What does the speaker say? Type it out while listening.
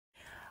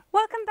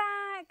Welcome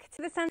back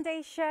to the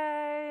Sunday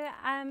Show.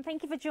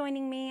 Thank you for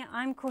joining me.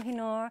 I'm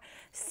Kohinoor.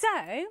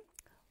 So,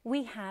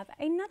 we have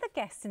another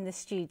guest in the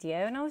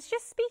studio, and I was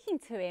just speaking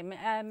to him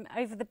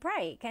over the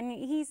break, and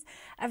he's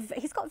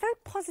got a very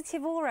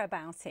positive aura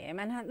about him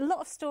and a lot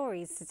of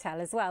stories to tell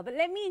as well. But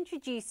let me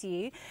introduce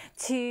you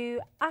to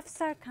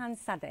Afsar Khan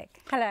Sadek.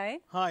 Hello.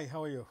 Hi,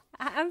 how are you?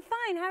 I'm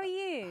fine. How are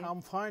you?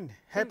 I'm fine.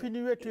 Happy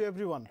New Year to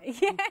everyone.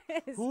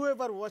 Yes.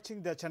 Whoever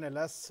watching the channel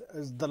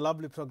is the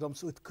lovely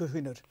programs with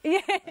Kohinoor.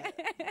 Yeah.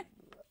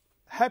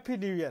 Happy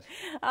New Year.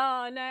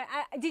 Oh, no.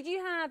 Did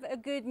you have a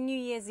good New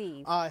Year's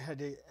Eve? I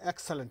had an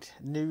excellent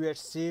New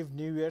Year's Eve,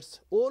 New Year's.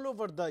 All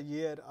over the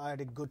year, I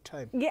had a good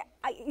time. Yeah.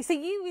 So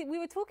we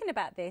were talking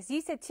about this.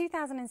 You said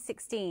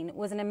 2016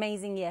 was an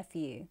amazing year for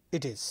you.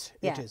 It is.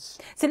 Yeah. It is.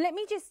 So let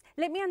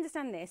me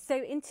understand this. So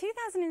in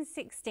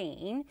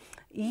 2016,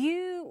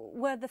 you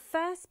were the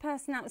first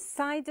person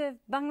outside of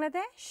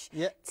Bangladesh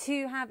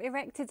to have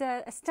erected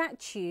a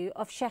statue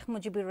of Sheikh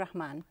Mujibur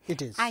Rahman.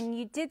 It is. And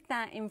you did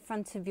that in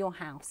front of your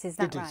house. Is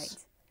that right?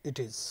 It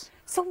is.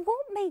 So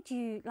what made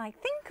you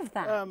think of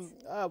that?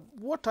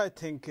 What I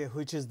think,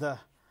 which is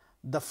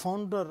the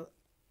founder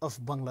of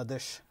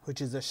Bangladesh,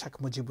 which is the Sheikh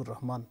Mujibur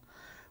Rahman,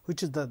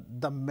 which is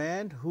the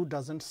man who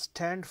doesn't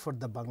stand for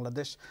the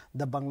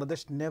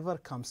Bangladesh never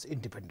comes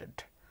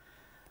independent,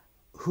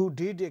 who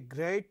did a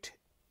great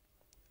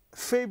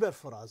favor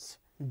for us.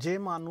 যে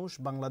মানুষ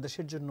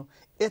বাংলাদেশের জন্য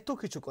এত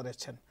কিছু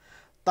করেছেন,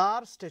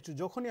 তার statue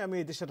যখনই আমি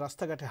এই দেশের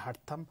রাস্তাঘাটে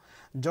হাঁটতাম,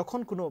 যখন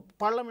কোনো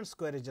পার্লামেন্ট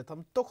স্কোয়ারে যেতাম,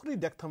 তখনই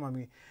দেখতাম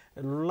আমি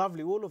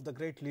lovely all of the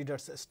great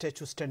leaders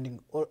statue standing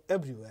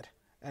everywhere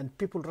and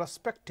people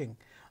respecting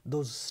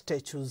those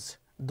statues,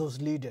 those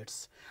leaders.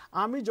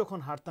 আমি যখন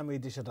হাঁটতাম এই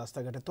দেশের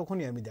রাস্তাঘাটে,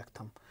 তখনই আমি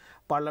দেখতাম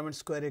পার্লামেন্ট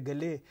স্কোয়ারে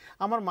গেলে,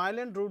 আমার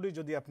মাইল্যান্ড রোডে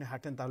যদি আপনি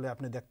হাঁটেন, তাহলে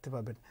আপনি দেখতে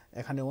পাবেন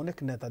এখানে অনেক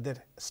নেতাদের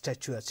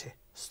স্ট্যাচু আছে,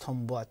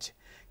 স্তম্ভ আছে,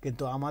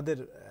 কিন্তু আমাদের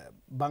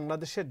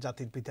বাংলাদেশের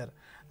জাতির পিতার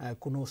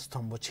কোনো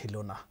স্তম্ভ ছিল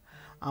না।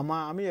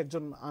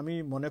 আমি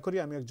মনে করি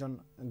আমি একজন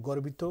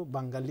গর্বিত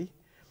বাঙালি।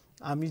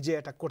 আমি যে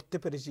এটা করতে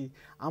পেরেছি,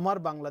 আমার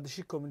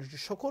বাংলাদেশি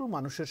কমিউনিটির সকল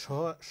মানুষের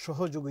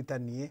সহযোগিতা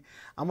নিয়ে,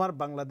 আমার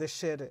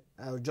বাংলাদেশের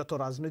যত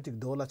রাজনৈতিক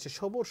দল আছে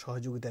সবার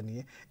সহযোগিতা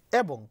নিয়ে,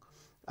 এবং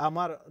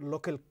আমার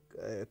লোকাল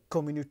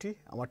কমিউনিটি,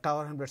 আমার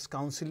টাওয়ার হ্যামলেটস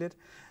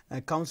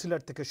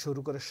কাউন্সিলর থেকে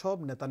শুরু করে সব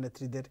নেতা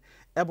নেত্রীদের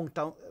এবং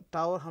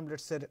টাওয়ার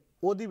হ্যামলেটসের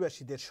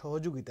অধিবাসীদের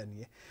সহযোগিতা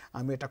নিয়ে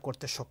আমি এটা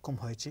করতে সক্ষম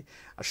হয়েছি।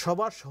 আর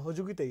সবার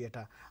সহযোগিতাই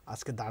এটা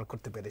আজকে দাঁড়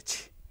করতে পেরেছি।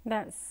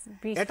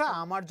 এটা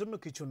আমার জন্য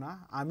কিছু না,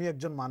 আমি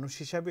একজন মানুষ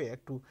হিসাবে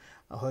একটু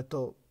হয়তো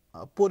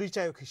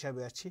পরিচায়ক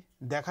হিসাবে আছি,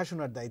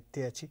 দেখাশোনার দায়িত্বে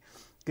আছি,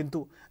 কিন্তু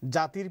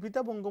জাতির পিতা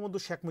বঙ্গবন্ধু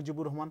শেখ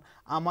মুজিবুর রহমান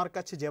আমার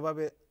কাছে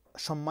যেভাবে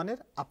সম্মানের,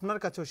 আপনার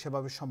কাছেও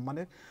সেভাবে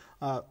সম্মানের।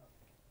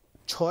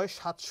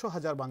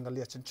 600-700 বাঙালি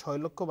আছেন, 6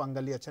 লক্ষ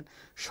বাঙালি আছেন,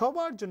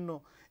 সবার জন্য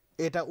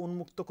এটা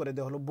উন্মুক্ত করে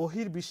দেওয়া হলো।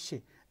 বহির্বিশ্বে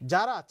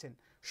যারা আছেন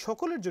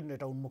সকলের জন্য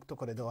এটা উন্মুক্ত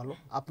করে দেওয়া হলো।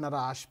 আপনারা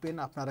আসবেন,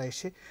 আপনারা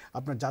এসে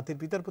আপনার জাতির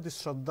পিতার প্রতি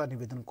শ্রদ্ধা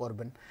নিবেদন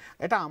করবেন।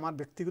 এটা আমার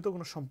ব্যক্তিগত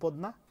কোনো সম্পদ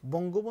না,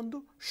 বঙ্গবন্ধু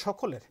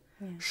সকলের,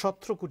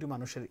 17 কোটি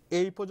মানুষের,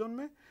 এই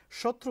প্রজন্মে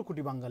 17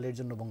 কোটি বাঙালির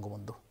জন্য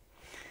Bangabandhu.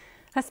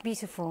 That's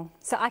beautiful.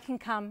 So I can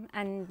come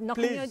and knock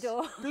on your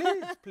door.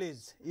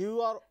 Please. You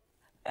are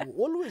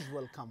always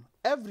welcome.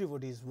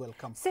 Everybody is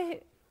welcome. So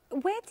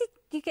where did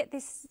you get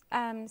this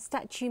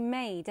statue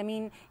made? I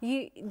mean,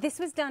 this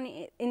was done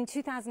in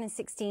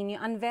 2016. You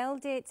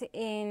unveiled it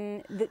in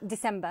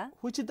December.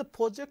 Which is the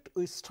project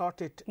we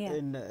started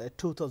in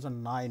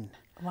 2009.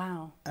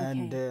 Wow.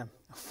 And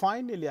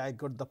finally I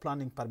got the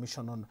planning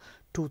permission on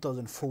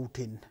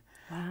 2014.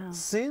 Wow.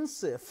 Since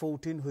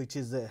 14, which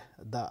is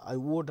I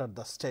ordered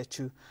the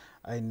statue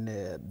in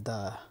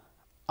the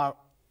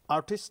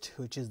artist,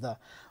 which is the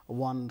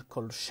one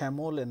called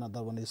Shamol,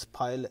 another one is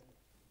Pile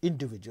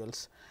individuals.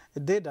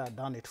 They have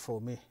done it for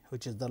me,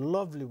 which is the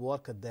lovely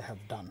work that they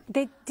have done.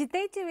 Did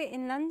they do it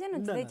in London, or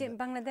did they do it in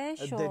Bangladesh?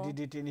 They did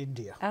it in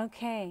India.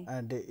 Okay.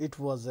 And it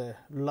was a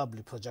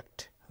lovely project,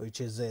 which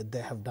is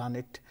they have done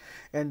it.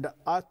 And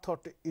I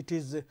thought it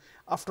is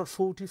after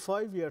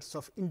 45 years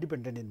of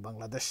independence in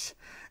Bangladesh,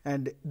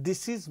 and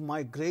this is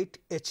my great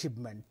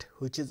achievement,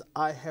 which is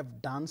I have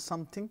done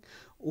something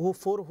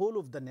for whole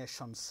of the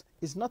nations.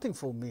 It's nothing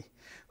for me,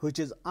 which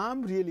is I'm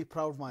really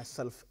proud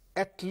myself.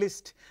 At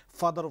least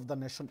father of the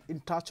nation in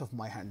touch of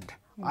my hand.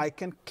 I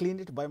can clean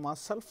it by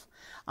myself.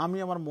 আমি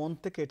আমার মন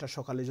থেকে এটা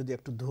সকালে যদি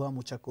একটু ধোয়া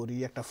মোছা করি,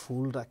 একটা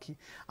ফুল রাখি,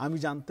 আমি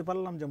জানতে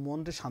পারলাম যে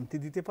মনকে শান্তি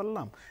দিতে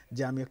পারলাম,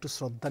 যে আমি একটু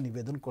শ্রদ্ধা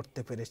নিবেদন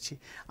করতে পেরেছি।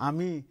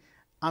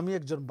 আমি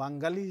একজন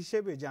বাঙালি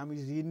হিসেবে যে আমি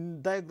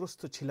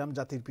ঋণদায়গ্রস্ত ছিলাম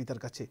জাতির পিতার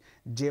কাছে,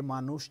 যে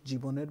মানুষ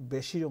জীবনের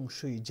বেশি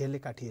অংশই জেলে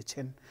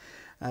কাটিয়েছেন,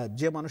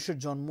 যে মানুষের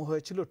জন্ম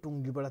হয়েছিল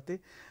টুঙ্গিপাড়াতে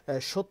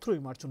 17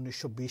 মার্চ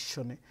 1920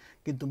 সনে,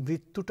 কিন্তু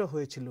মৃত্যুটা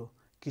হয়েছিল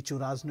কিছু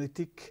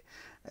রাজনৈতিক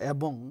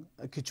এবং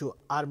কিছু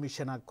আর্মি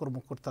সেনা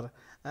কর্মকর্তার,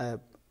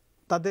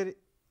 তাদের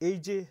এই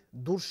যে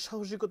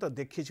দুঃসাহসিকতা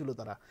দেখিয়েছিল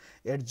তারা,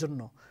 এর জন্য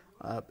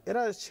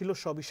এরা ছিল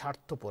সবই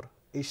স্বার্থপর।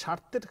 এই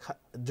স্বার্থের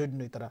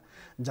জন্যই তারা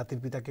জাতির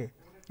পিতাকে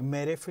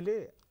মেরে ফেলে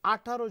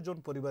 18 জন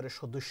পরিবারের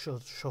সদস্য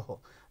সহ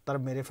তারা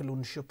মেরে ফেলে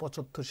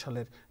 1975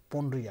 সালের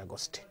 15ই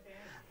আগস্টে।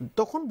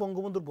 তখন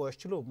বঙ্গবন্ধুর বয়স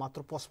ছিল মাত্র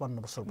 55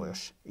 বছর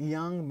বয়স,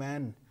 ইয়াং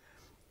ম্যান।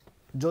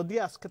 যদি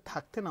আজকে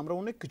থাকতেন আমরা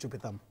অনেক কিছু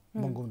পেতাম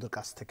বঙ্গবন্ধুর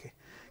কাছ থেকে,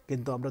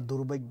 কিন্তু আমরা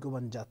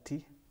দুর্ভাগ্যবান জাতি।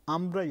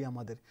 আমরাই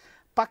আমাদের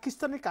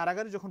পাকিস্তানের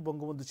কারাগারে যখন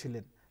বঙ্গবন্ধু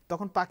ছিলেন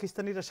তখন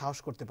পাকিস্তানিরা সাহস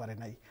করতে পারে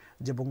নাই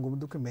যে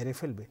বঙ্গবন্ধুকে মেরে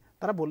ফেলবে।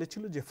 তারা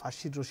বলেছিল যে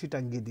ফাঁসির রশি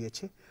টাঙ্গিয়ে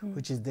দিয়েছে,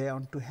 which is they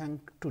want to hang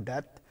to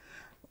death.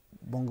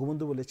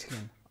 Bangabandhu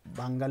বলেছিলেন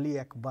বাঙালি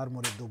একবার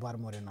মরে দুবার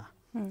মরে না,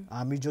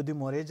 আমি যদি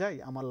মরে যাই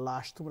আমার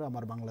লাশ তোমরা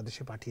আমার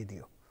বাংলাদেশে পাঠিয়ে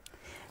দিও।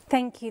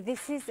 Thank you.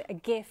 This is a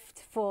gift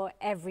for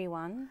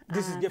everyone.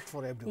 This is a gift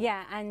for everyone.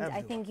 Yeah, and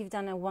I think you've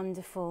done a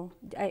wonderful,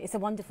 it's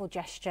a wonderful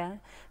gesture.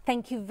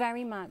 Thank you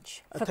very much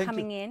for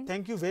coming in.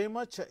 Thank you very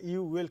much. You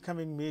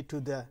welcoming me to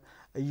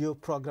your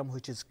program,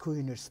 which is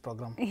Kohinoor's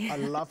program. I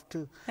love to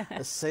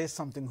say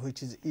something, which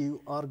is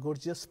our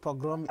gorgeous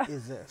program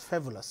is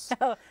fabulous.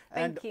 Oh,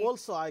 and you.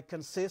 Also I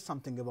can say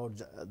something about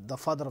the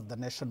father of the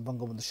nation,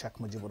 Bangabandhu Sheikh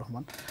Mujibur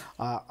Rahman.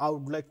 I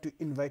would like to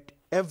invite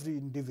every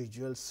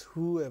individuals,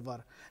 whoever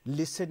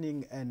listening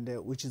and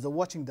which is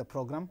watching the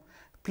program,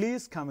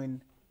 please come in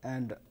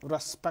and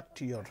respect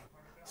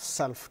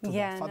yourself to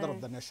the father of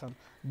the nation,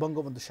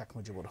 Bangabandhu Sheikh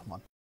Mujibur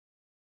Rahman.